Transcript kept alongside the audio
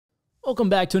Welcome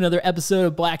back to another episode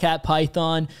of Black Hat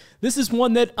Python. This is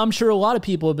one that I'm sure a lot of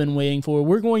people have been waiting for.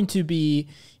 We're going to be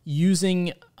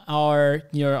using our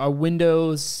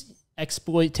Windows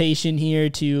exploitation here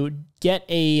to get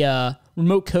a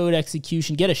remote code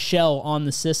execution, get a shell on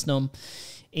the system.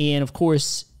 And of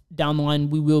course, down the line,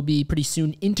 we will be pretty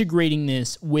soon integrating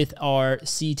this with our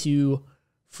C2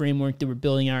 framework that we're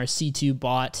building, our C2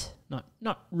 bot.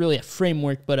 Not really a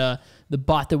framework, but the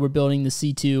bot that we're building, the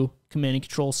C2 command and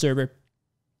control server,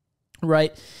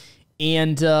 right?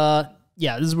 And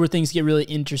yeah, this is where things get really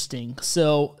interesting.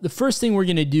 So the first thing we're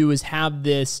going to do is have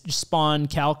this spawn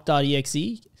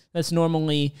calc.exe. That's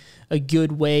normally a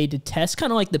good way to test,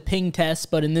 kind of like the ping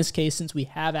test, but in this case, since we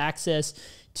have access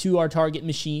to our target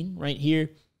machine right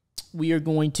here, we are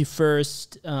going to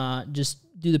first just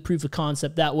do the proof of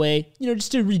concept that way,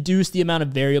 just to reduce the amount of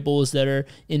variables that are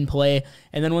in play.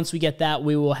 And then once we get that,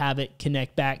 we will have it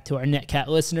connect back to our netcat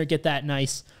listener, get that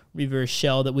nice reverse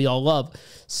shell that we all love.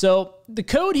 So the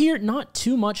code here, not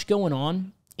too much going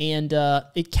on, and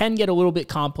it can get a little bit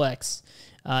complex.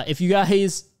 If you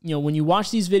guys, when you watch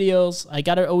these videos, I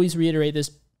got to always reiterate this,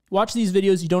 watch these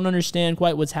videos, you don't understand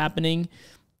quite what's happening,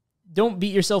 don't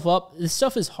beat yourself up. This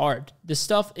stuff is hard. This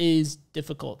stuff is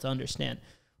difficult to understand.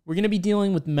 We're going to be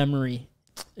dealing with memory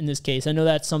in this case. I know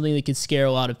that's something that could scare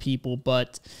a lot of people,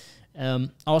 but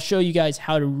I'll show you guys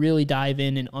how to really dive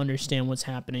in and understand what's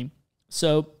happening.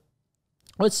 So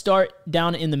let's start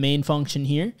down in the main function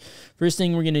here. First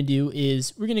thing we're going to do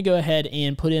is we're going to go ahead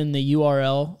and put in the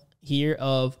URL here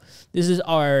of, this is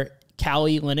our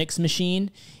Kali Linux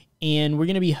machine, and we're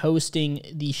going to be hosting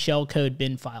the shellcode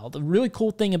bin file. The really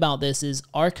cool thing about this is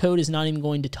our code is not even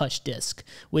going to touch disk,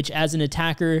 which as an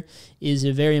attacker is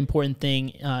a very important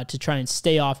thing to try and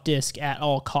stay off disk at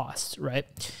all costs, right?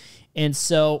 And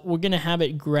so we're going to have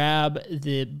it grab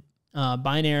the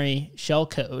binary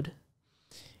shellcode,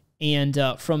 and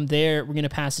from there, we're going to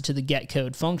pass it to the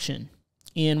getCode function.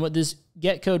 And what this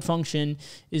getCode function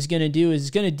is going to do is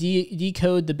it's going to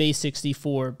decode the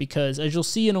Base64, because as you'll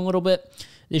see in a little bit,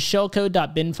 the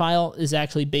shellcode.bin file is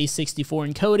actually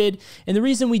Base64 encoded. And the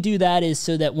reason we do that is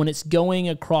so that when it's going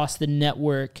across the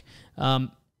network,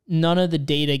 none of the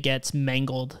data gets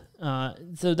mangled.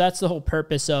 So that's the whole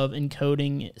purpose of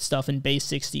encoding stuff in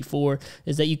Base64,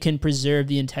 is that you can preserve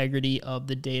the integrity of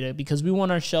the data, because we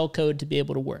want our shellcode to be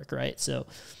able to work, right? So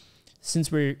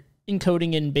since we're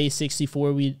encoding in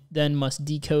Base64, we then must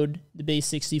decode the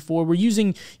Base64. We're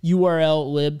using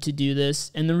URL lib to do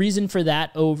this. And the reason for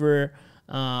that over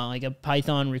like a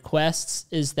Python requests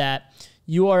is that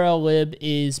URL lib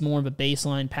is more of a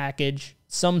baseline package.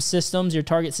 Some systems, your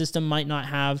target system might not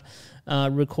have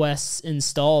requests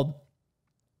installed,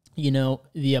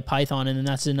 via Python, and then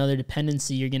that's another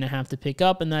dependency you're going to have to pick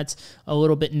up, and that's a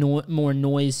little bit more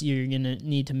noise you're going to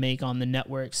need to make on the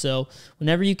network. So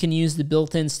whenever you can use the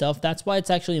built-in stuff, that's why it's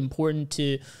actually important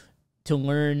to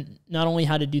learn not only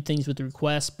how to do things with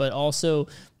requests, but also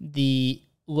the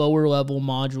lower level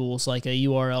modules like a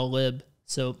URL lib.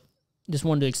 So just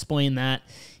wanted to explain that.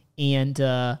 And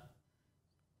we're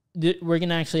going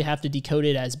to actually have to decode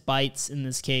it as bytes in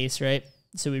this case, right?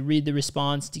 So we read the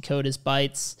response, decode as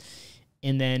bytes,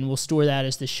 and then we'll store that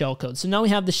as the shellcode. So now we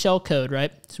have the shellcode,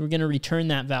 right? So we're going to return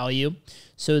that value.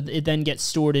 So it then gets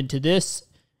stored into this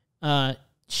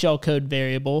shellcode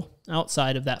variable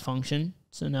outside of that function.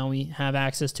 So now we have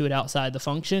access to it outside the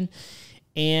function.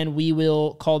 And we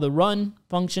will call the run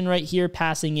function right here,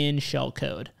 passing in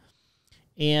shellcode.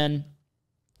 And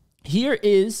here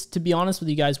is, to be honest with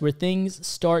you guys, where things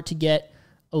start to get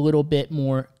a little bit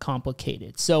more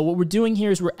complicated. So what we're doing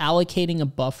here is we're allocating a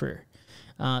buffer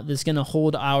that's going to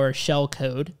hold our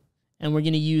shellcode, and we're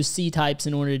going to use C types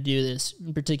in order to do this,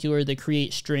 in particular the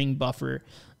create string buffer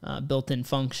built-in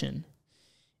function.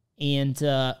 And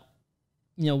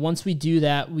once we do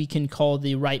that, we can call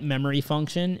the write memory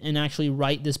function and actually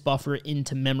write this buffer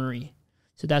into memory.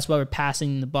 So that's why we're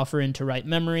passing the buffer into write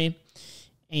memory.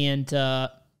 And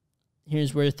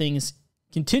here's where things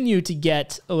continue to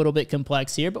get a little bit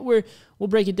complex here, but we'll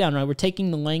break it down, right? We're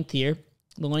taking the length here,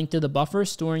 the length of the buffer,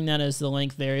 storing that as the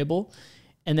length variable,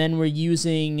 and then we're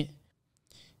using,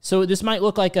 so this might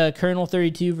look like a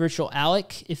kernel32 virtual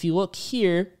alloc. If you look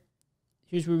here,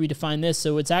 here's where we define this.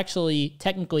 So it's actually,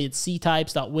 technically it's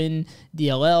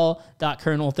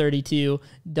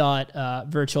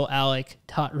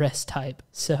ctypes.win.dll.kernel32.virtualalloc.rest type.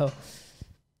 So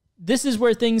this is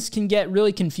where things can get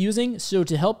really confusing. So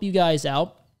to help you guys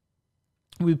out,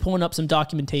 we'll be pulling up some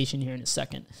documentation here in a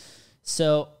second.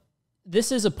 So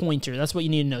this is a pointer. That's what you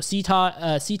need to know.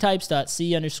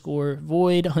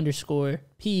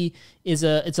 ctypes.c_void_p is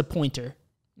it's a pointer.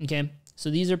 Okay.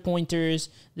 So these are pointers.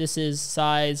 This is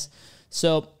size.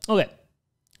 So, okay.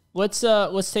 let's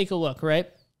take a look, right,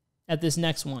 at this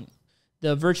next one,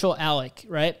 the virtual alloc,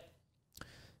 right?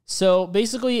 So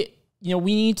basically,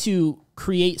 we need to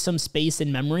create some space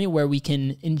in memory where we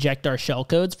can inject our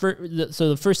shellcodes. So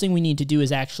the first thing we need to do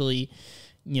is actually,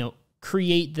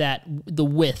 create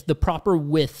the proper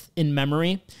width in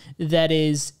memory that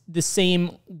is the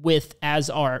same width as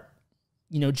our,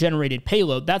 generated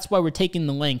payload. That's why we're taking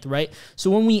the length, right?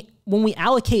 So when we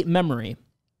allocate memory,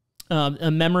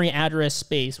 a memory address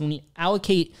space, when we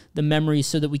allocate the memory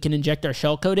so that we can inject our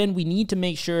shellcode in, we need to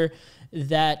make sure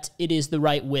that it is the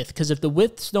right width. Because if the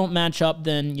widths don't match up,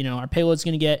 then our payload's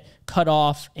going to get cut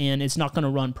off and it's not going to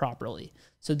run properly.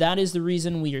 So that is the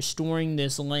reason we are storing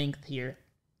this length here,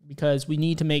 because we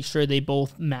need to make sure they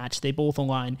both match, they both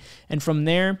align. And from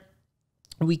there,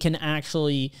 we can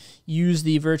actually use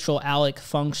the virtual alloc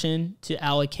function to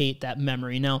allocate that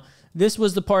memory. Now, this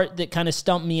was the part that kind of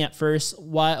stumped me at first.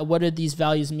 What did these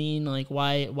values mean? Like,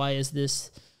 why is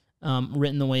this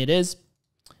written the way it is?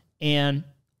 And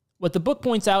what the book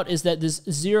points out is that this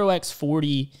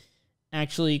 0x40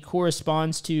 actually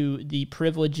corresponds to the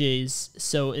privileges.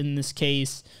 So in this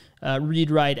case, read,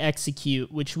 write,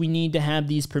 execute, which we need to have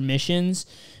these permissions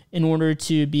in order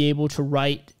to be able to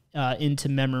write into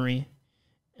memory.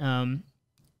 And,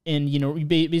 we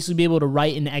basically be able to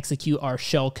write and execute our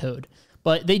shell code.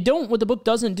 But what the book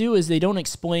doesn't do is they don't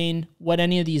explain what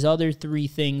any of these other three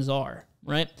things are,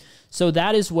 right? So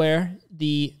that is where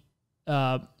it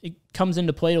comes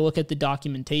into play to look at the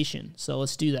documentation. So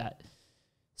let's do that.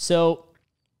 So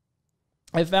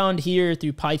I found here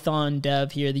through Python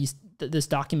dev here, this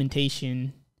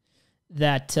documentation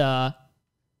that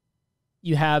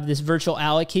you have this virtual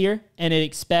alloc here, and it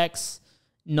expects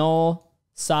null,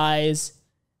 size,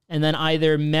 and then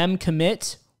either mem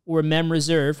commit or mem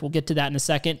reserve. We'll get to that in a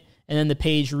second. And then the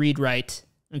page read write,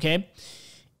 okay?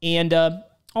 And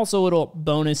also a little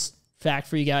bonus fact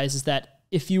for you guys is that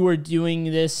if you were doing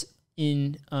this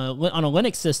on a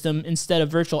Linux system, instead of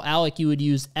virtual alloc, you would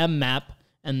use mmap,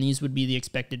 and these would be the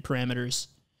expected parameters.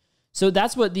 So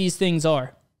that's what these things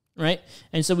are, right?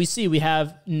 And so we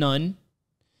have none,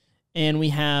 and we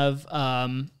have,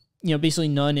 basically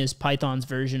none is Python's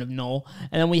version of null.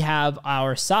 And then we have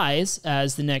our size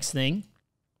as the next thing.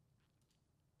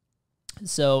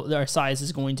 So our size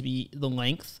is going to be the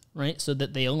length, right? So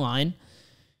that they align.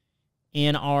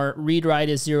 And our read write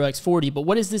is 0x40. But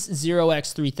what is this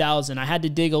 0x3000? I had to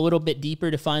dig a little bit deeper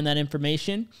to find that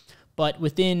information. But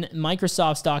within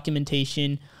Microsoft's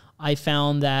documentation, I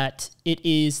found that it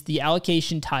is the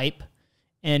allocation type.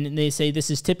 And they say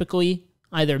this is typically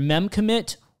either mem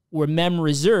commit or mem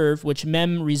reserve, which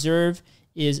mem reserve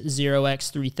is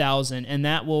 0x3000. And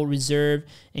that will reserve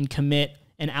and commit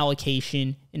an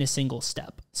allocation in a single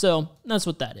step. So that's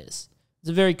what that is. It's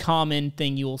a very common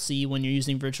thing you will see when you're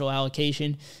using virtual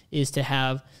allocation is to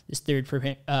have this third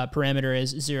parameter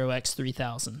as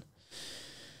 0x3000.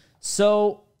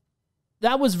 So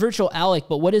that was virtual alloc,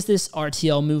 but what is this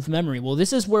RTL Move Memory? Well,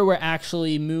 this is where we're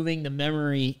actually moving the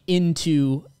memory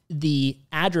into the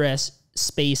address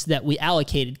space that we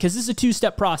allocated, because this is a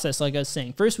two-step process, like I was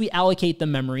saying. First, we allocate the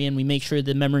memory, and we make sure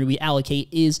the memory we allocate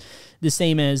is the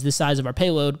same as the size of our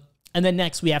payload. And then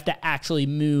next, we have to actually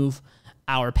move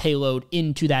our payload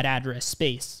into that address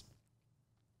space,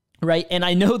 right? And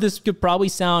I know this could probably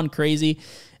sound crazy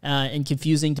and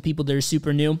confusing to people that are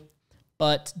super new,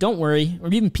 but don't worry, or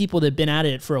even people that have been at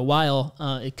it for a while,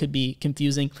 it could be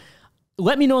confusing.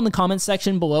 Let me know in the comments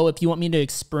section below if you want me to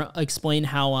explain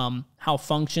how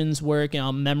functions work and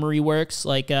how memory works,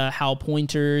 like how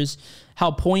pointers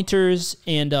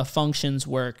and functions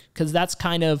work, because that's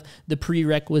kind of the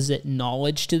prerequisite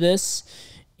knowledge to this.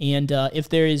 And if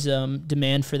there is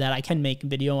demand for that, I can make a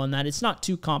video on that. It's not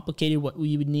too complicated what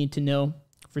we would need to know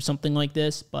for something like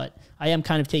this, but I am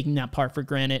kind of taking that part for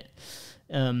granted,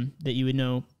 that you would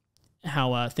know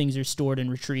how things are stored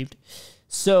and retrieved.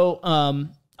 So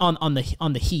on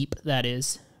the heap, that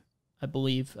is, I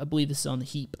believe this is on the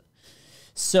heap.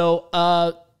 So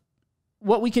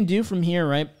what we can do from here,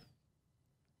 right,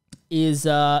 is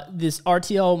this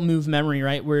RTL Move Memory,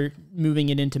 right? We're moving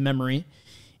it into memory.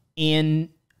 And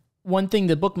one thing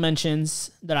the book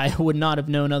mentions that I would not have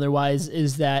known otherwise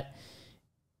is that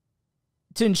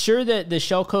to ensure that the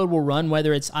shellcode will run,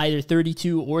 whether it's either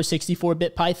 32 or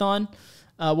 64-bit Python,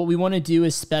 what we want to do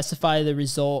is specify the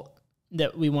result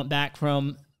that we want back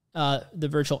from the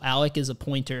virtual alloc as a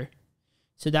pointer.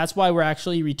 So that's why we're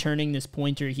actually returning this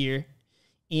pointer here.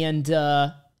 And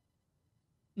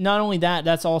not only that,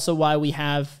 that's also why we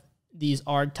have these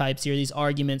arg types here, these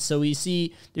arguments. So we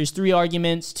see there's 3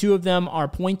 arguments. 2 of them are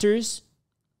pointers,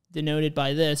 denoted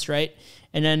by this, right?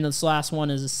 And then this last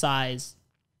one is a size.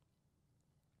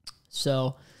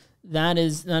 So that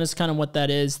is kind of what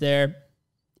that is there.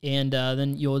 And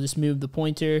then you'll just move the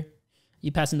pointer.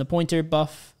 You pass in the pointer,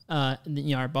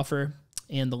 our buffer,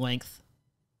 and the length.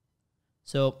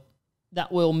 So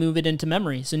that will move it into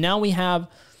memory. So now we have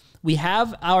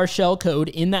our shell code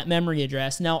in that memory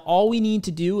address. Now all we need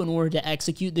to do in order to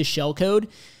execute the shell code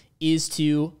is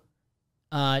to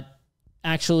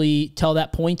actually tell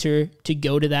that pointer to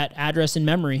go to that address in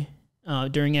memory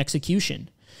during execution.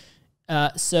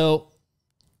 So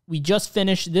we just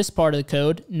finished this part of the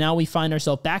code. Now we find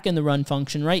ourselves back in the run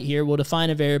function right here. We'll define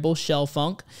a variable shell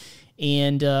func,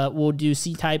 and we'll do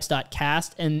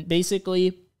ctypes.cast. And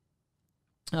basically,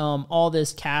 all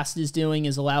this cast is doing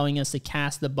is allowing us to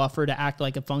cast the buffer to act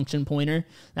like a function pointer.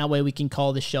 That way we can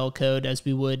call the shell code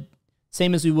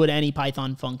same as we would any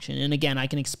Python function. And again, I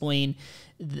can explain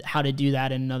how to do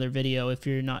that in another video if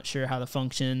you're not sure how the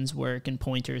functions work and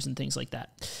pointers and things like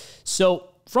that. So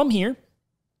from here,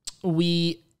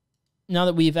 now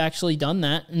that we've actually done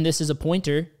that, and this is a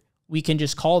pointer, we can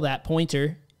just call that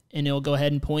pointer, and it'll go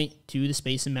ahead and point to the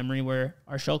space in memory where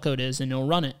our shellcode is, and it'll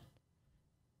run it.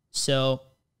 So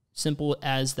simple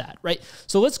as that, right?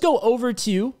 So let's go over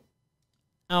to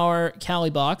our Kali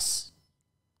box,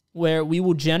 where we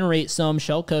will generate some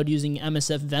shellcode using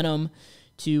MSF Venom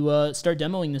to start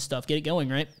demoing this stuff, get it going,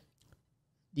 right?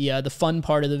 The fun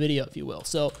part of the video, if you will.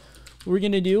 So what we're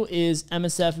going to do is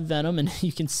MSF Venom, and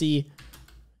you can see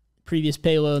previous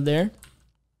payload there,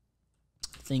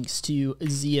 thanks to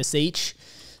ZSH.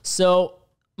 So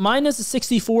mine is a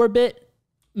 64-bit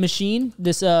machine,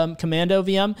 this commando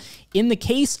VM. In the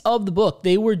case of the book,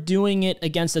 they were doing it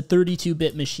against a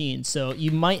 32-bit machine. So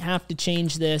you might have to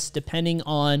change this depending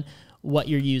on what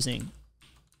you're using.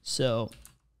 So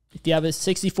if you have a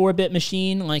 64-bit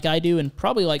machine like I do, and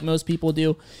probably like most people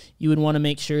do, you would want to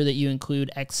make sure that you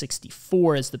include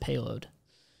x64 as the payload.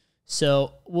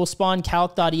 So we'll spawn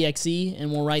calc.exe,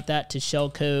 and we'll write that to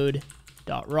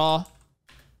shellcode.raw.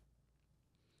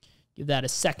 Give that a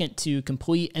second to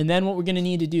complete. And then what we're going to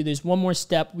need to do, there's one more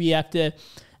step. We have to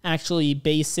actually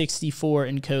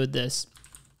Base64 encode this.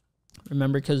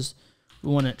 Remember, because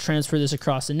we want to transfer this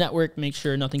across the network, make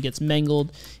sure nothing gets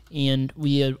mangled. And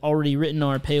we have already written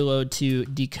our payload to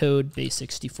Decode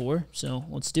Base64. So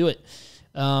let's do it.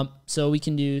 So we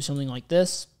can do something like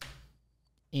this.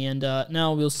 And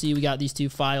now we'll see we got these two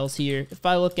files here. If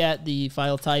I look at the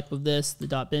file type of this,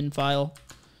 the .bin file,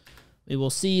 we will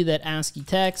see that ASCII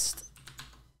text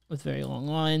with very long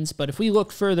lines. But if we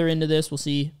look further into this, we'll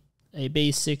see a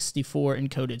Base64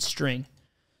 encoded string.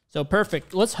 So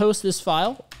perfect. Let's host this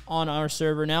file on our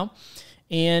server now.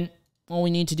 And all we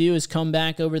need to do is come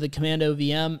back over the commando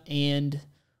VM, and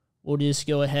we'll just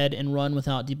go ahead and run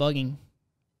without debugging.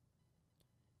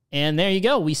 And there you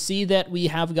go. We see that we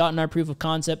have gotten our proof of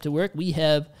concept to work. We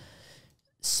have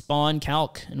spawned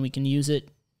calc, and we can use it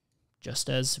just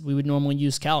as we would normally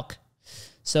use calc.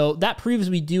 So that proves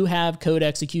we do have code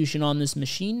execution on this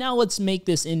machine. Now let's make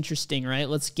this interesting, right?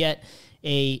 Let's get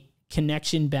a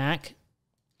connection back.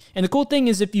 And the cool thing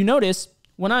is, if you notice,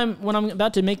 when I'm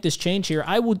about to make this change here,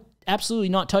 I will absolutely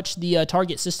not touch the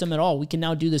target system at all. We can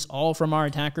now do this all from our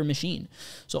attacker machine.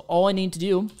 So all I need to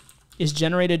do is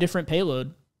generate a different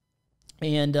payload.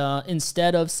 And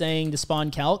instead of saying to spawn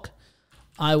calc,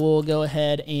 I will go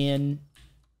ahead and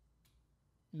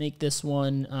make this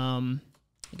one.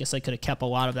 I guess I could have kept a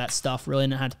lot of that stuff, really,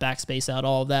 and I had to backspace out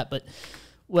all of that. But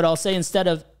what I'll say, instead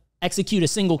of execute a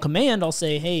single command, I'll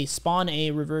say, hey, spawn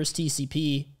a reverse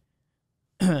TCP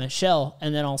shell,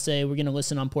 and then I'll say we're going to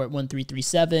listen on port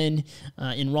 1337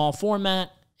 in raw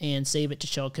format and save it to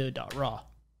shellcode.raw.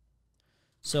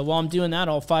 So while I'm doing that,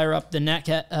 I'll fire up the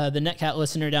netcat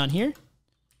listener down here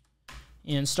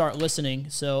and start listening.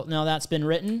 So now that's been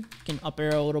written. I can up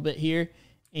arrow a little bit here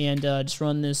and just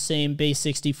run this same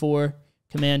Base64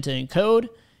 command to encode,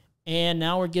 and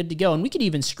now we're good to go. And we could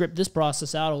even script this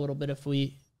process out a little bit if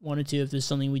we wanted to, if there's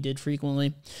something we did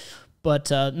frequently,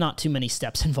 but not too many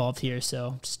steps involved here,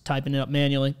 so just typing it up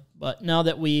manually. But now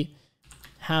that we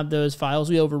have those files,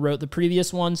 we overwrote the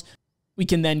previous ones, we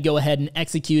can then go ahead and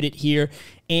execute it here.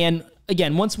 And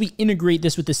again, once we integrate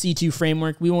this with the C2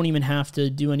 framework, we won't even have to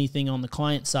do anything on the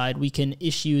client side. We can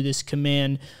issue this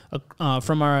command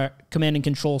from our command and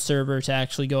control server to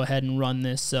actually go ahead and run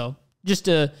this. So just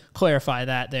to clarify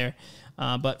that there.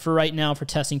 But for right now, for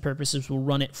testing purposes, we'll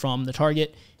run it from the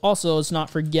target. Also, let's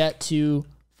not forget to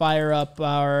fire up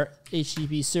our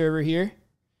HTTP server here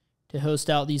to host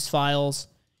out these files.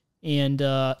 And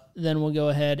then we'll go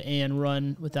ahead and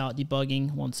run without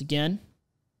debugging once again.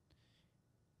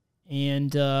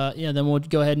 And yeah, then we'll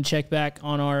go ahead and check back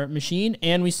on our machine,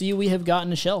 and we see we have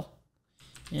gotten a shell.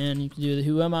 and you can do the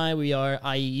who am I. We are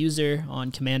IE user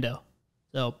on commando.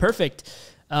 So perfect.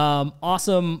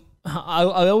 Awesome. I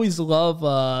always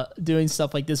love doing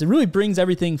stuff like this. It really brings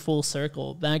everything full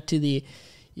circle back to the,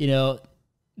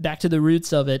 back to the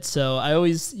roots of it. So I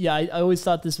always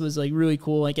thought this was like really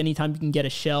cool. Like anytime you can get a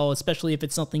shell, especially if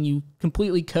it's something you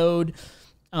completely code,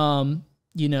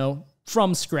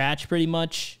 from scratch pretty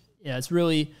much. Yeah, it's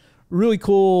really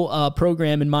cool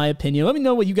program in my opinion. Let me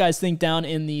know what you guys think down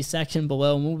in the section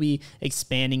below, and we'll be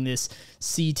expanding this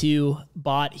C2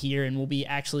 bot here, and we'll be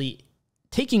actually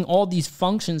taking all these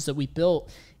functions that we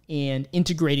built and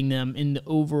integrating them in the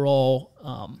overall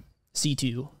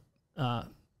C2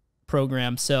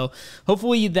 program. So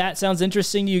hopefully that sounds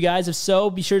interesting to you guys. If so,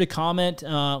 be sure to comment,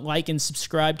 like, and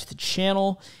subscribe to the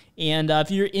channel. And if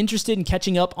you're interested in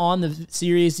catching up on the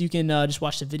series, you can just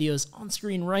watch the videos on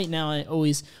screen right now. I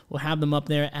always will have them up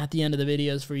there at the end of the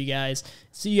videos for you guys.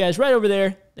 See you guys right over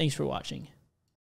there. Thanks for watching.